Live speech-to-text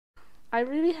I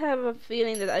really have a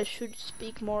feeling that I should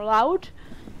speak more loud,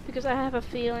 because I have a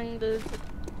feeling that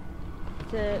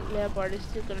the leopard is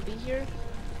still gonna be here,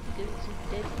 because it's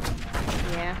dead.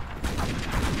 Yeah.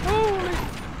 Holy!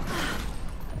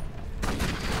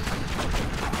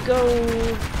 Go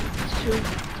to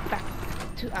back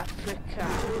to Africa.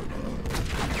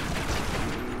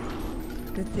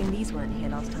 Good thing these weren't here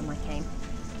last time I came.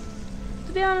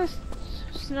 To be honest,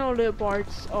 snow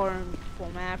leopards aren't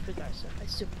from Africa, so I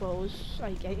suppose,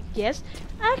 I guess.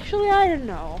 Actually, I don't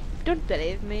know. Don't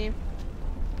believe me.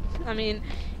 I mean,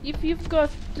 if you've got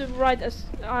to write a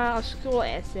school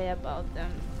essay about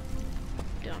them,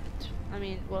 don't. I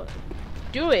mean, well,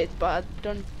 do it, but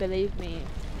don't believe me.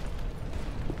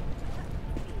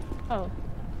 Oh,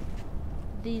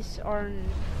 these aren't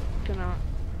gonna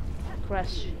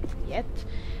crash yet.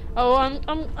 Oh,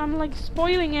 I'm like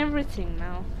spoiling everything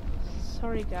now.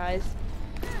 Sorry, guys.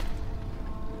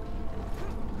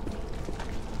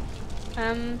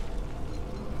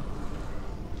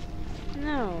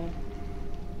 No.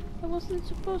 I wasn't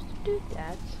supposed to do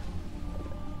that.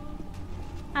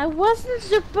 I wasn't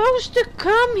supposed to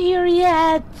come here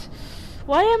yet!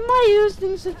 Why am I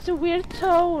using such a weird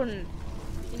tone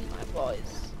in my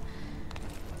voice?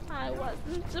 I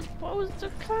wasn't supposed to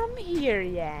come here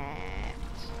yet.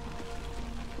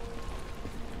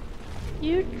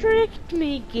 You tricked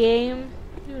me, game.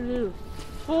 You little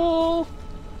fool.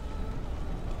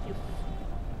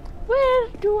 Where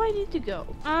do I need to go?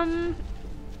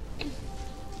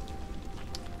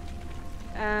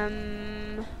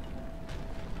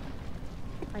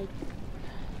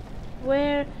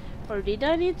 Where, or did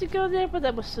I need to go there? But I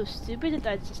was so stupid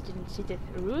that I just didn't see the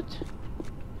route.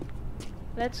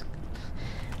 This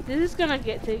is gonna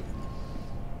get to.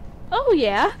 Oh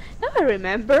yeah, now I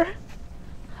remember.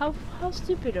 How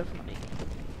stupid of me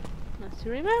not to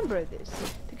remember this,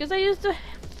 because I used to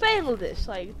fail this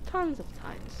like tons of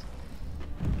times.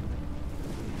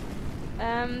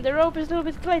 The rope is a little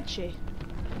bit glitchy.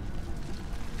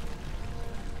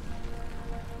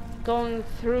 Going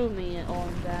through me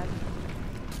on that.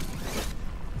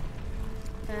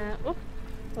 Oop.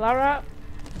 Lara,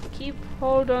 keep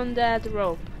hold on that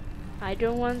rope. I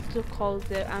don't want to call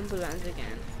the ambulance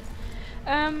again.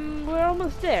 We're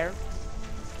almost there.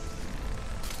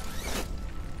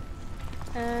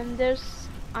 And there's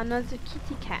another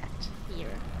kitty cat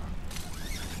here.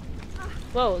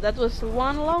 Whoa, that was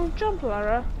one long jump,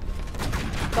 Lara.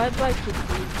 Bye bye,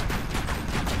 kitty.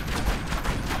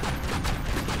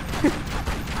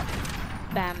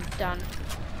 Bam, done.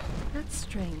 That's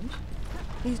strange.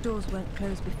 These doors weren't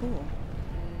closed before.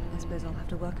 I suppose I'll have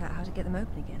to work out how to get them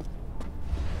open again.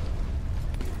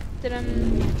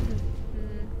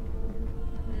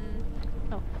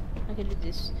 Oh, I can do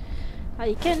this.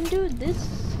 I can do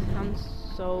this. I'm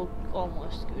so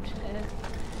almost good.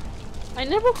 I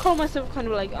never call myself kind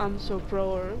of like I'm so pro,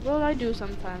 or well, I do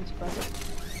sometimes, but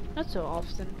not so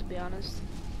often, to be honest.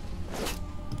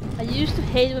 I used to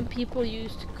hate when people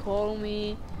used to call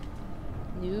me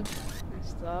noob and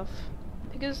stuff,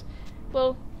 because,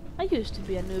 well, I used to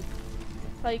be a noob.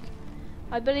 Like,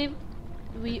 I believe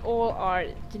we all are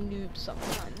the noob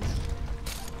sometimes,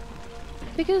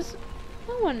 because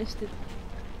no one is the.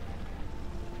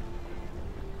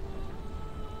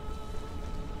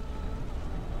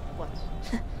 What?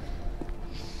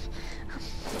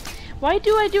 Why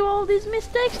do I do all these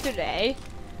mistakes today?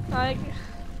 Like.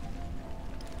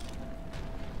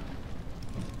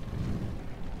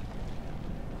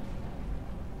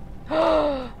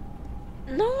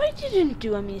 No, I didn't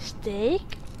do a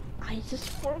mistake. I just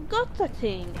forgot the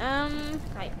thing.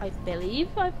 I believe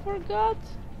I forgot.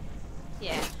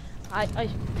 Yeah, I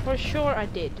for sure I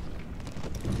did.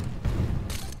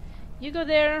 You go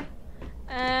there,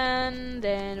 and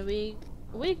then we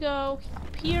go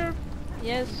up here.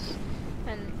 Yes,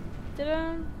 and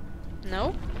ta-da.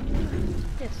 No.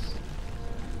 Yes.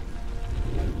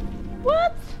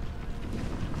 What?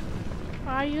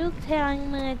 Are you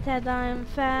telling me that I'm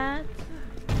fat?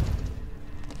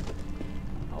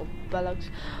 Oh, bollocks.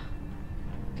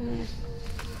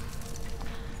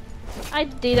 I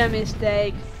did a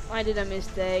mistake. I did a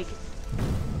mistake.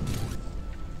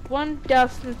 One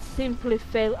doesn't simply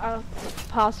fail a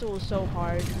puzzle so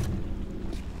hard.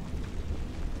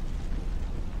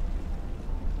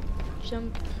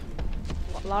 Jump.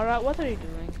 Lara, what are you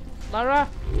doing? Lara!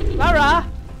 Lara!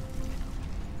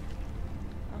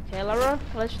 Okay, Lara,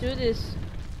 let's do this.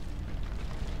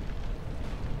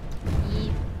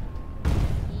 Yeet.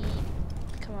 Yeet.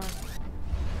 Come on.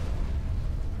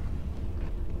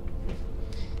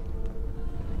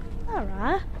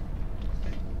 Lara.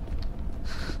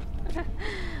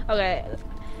 Okay,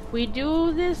 we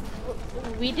do this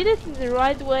we did it in the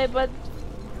right way, but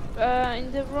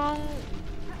in the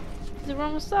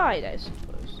wrong side, I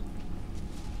suppose.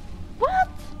 What?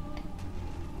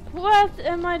 What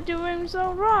am I doing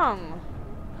so wrong?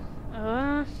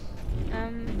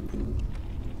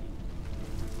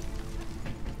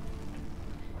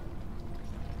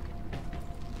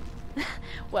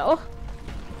 Well,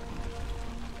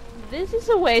 this is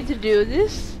a way to do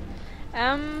this.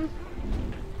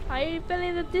 I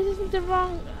believe that this isn't the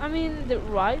wrong. I mean, the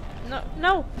right. No,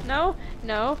 no, no,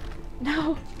 no,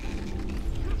 no.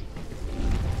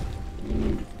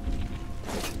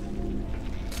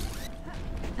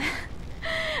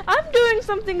 I'm doing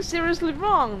something seriously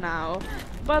wrong now,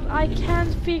 but I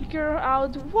can't figure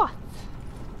out what.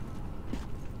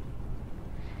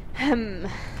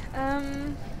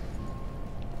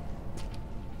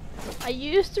 I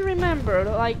used to remember,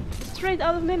 like, straight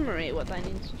out of memory what I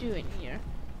need to do in here.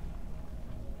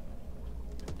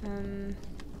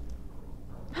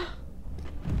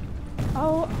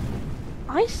 Oh,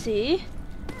 I see.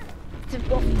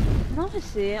 No, I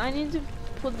see. I need to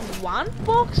put one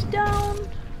box down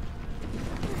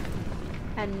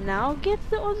and now get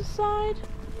the other side.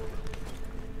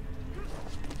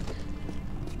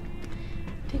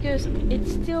 Because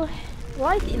it's still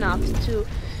light enough to...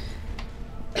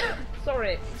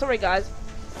 Sorry guys.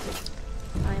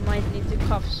 I might need to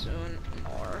cough soon,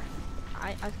 or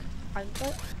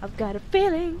I've got a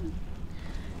feeling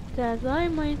that I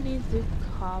might need to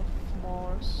cough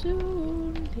more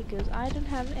soon because I don't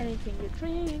have anything to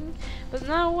drink. But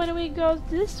now when we go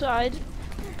this side,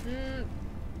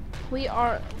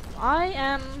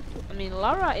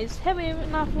 Lara is heavy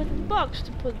enough with the box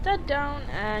to put that down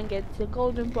and get the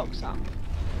golden box up.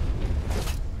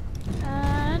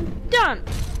 And done!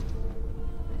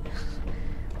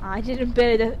 I didn't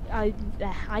believe that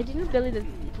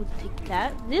it would take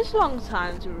this long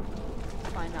time to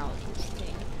find out this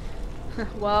thing.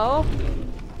 Well,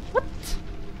 what?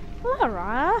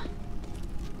 Lara?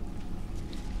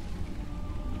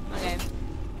 Okay.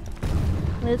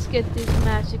 Let's get this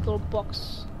magical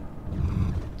box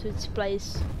to its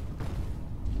place.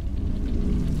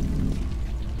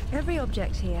 Every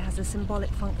object here has a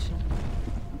symbolic function.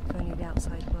 If only the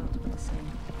outside world were the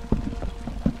same.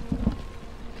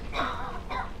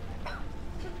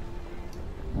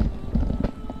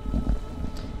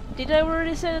 Did I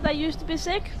already say that I used to be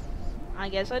sick? I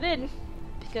guess I did,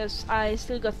 because I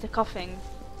still got the coughing.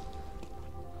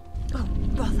 Oh,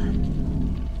 brother.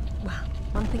 Well,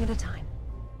 one thing at a time.